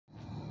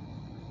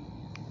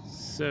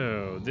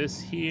So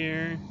this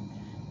here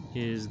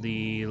is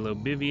the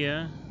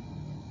Lobivia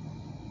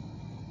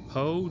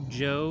Pogonissus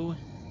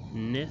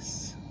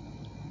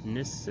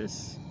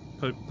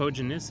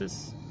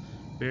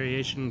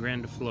variation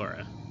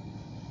grandiflora,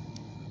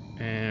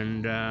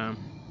 and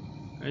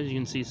as you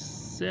can see,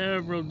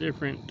 several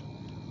different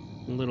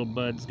little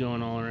buds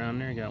going all around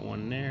there. I got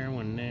one there,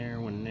 one there,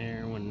 one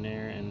there, one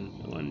there, and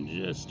one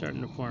just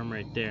starting to form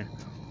right there.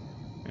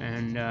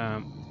 And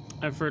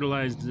I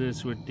fertilized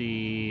this with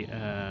the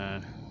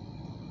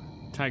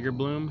Tiger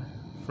Bloom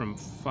from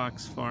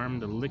Fox Farm,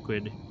 the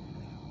liquid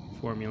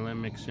formula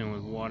mixed in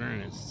with water,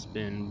 and it's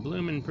been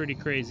blooming pretty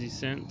crazy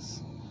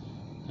since.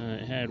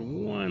 It had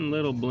one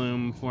little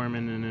bloom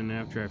forming, and then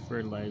after I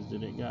fertilized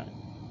it, it got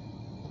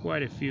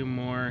quite a few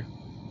more.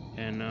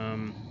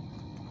 And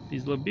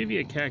these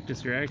Lobivia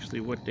cactus are actually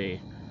what they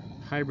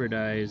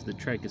hybridize the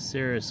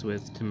Trichoceros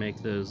with to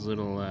make those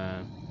little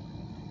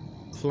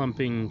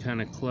clumping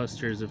kind of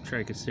clusters of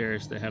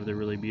Trichoceros that have the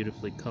really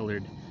beautifully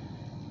colored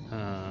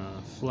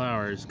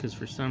flowers, because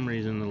for some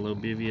reason the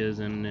Lobivias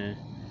and the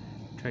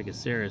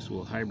Trichoceros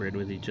will hybrid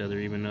with each other,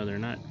 even though they're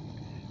not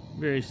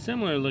very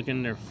similar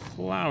looking. Their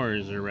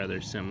flowers are rather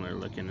similar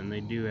looking, and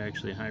they do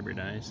actually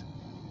hybridize.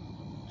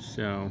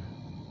 So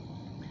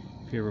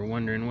if you're ever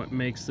wondering what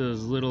makes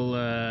those little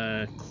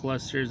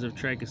clusters of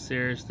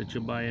Trichoceros that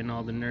you'll buy in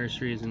all the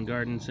nurseries and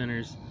garden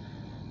centers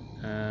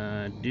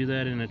do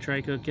that in a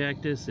tricho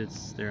cactus,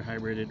 they're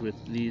hybrided with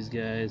these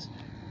guys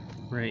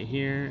right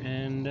here.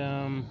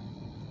 And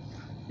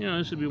you know,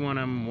 this would be one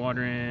I'm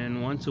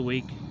watering once a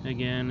week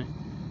again,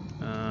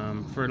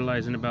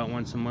 fertilizing about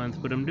once a month,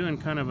 but I'm doing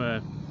kind of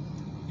a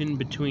in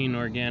between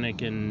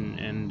organic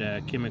and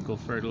chemical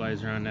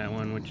fertilizer on that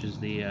one, which is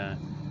the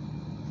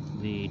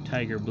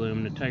Tiger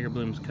Bloom. The Tiger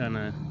Bloom's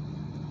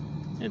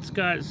it's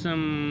got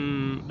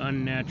some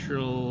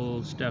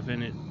unnatural stuff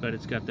in it, but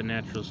it's got the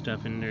natural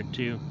stuff in there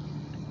too.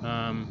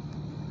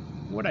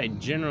 What I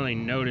generally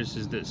notice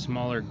is that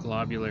smaller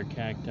globular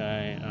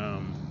cacti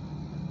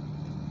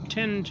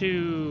tend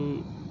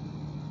to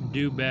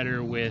do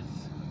better with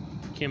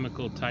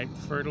chemical type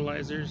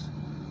fertilizers,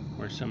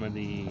 where some of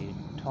the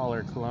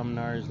taller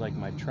columnars like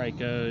my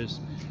trichos,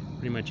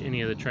 pretty much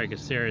any of the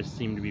Trichoceros,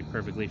 seem to be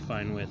perfectly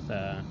fine with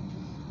a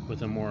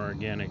more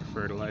organic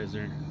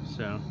fertilizer.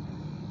 So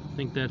I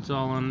think that's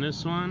all on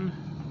this one.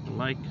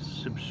 Like,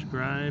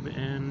 subscribe,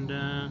 and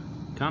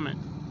comment.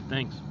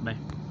 Thanks. Bye.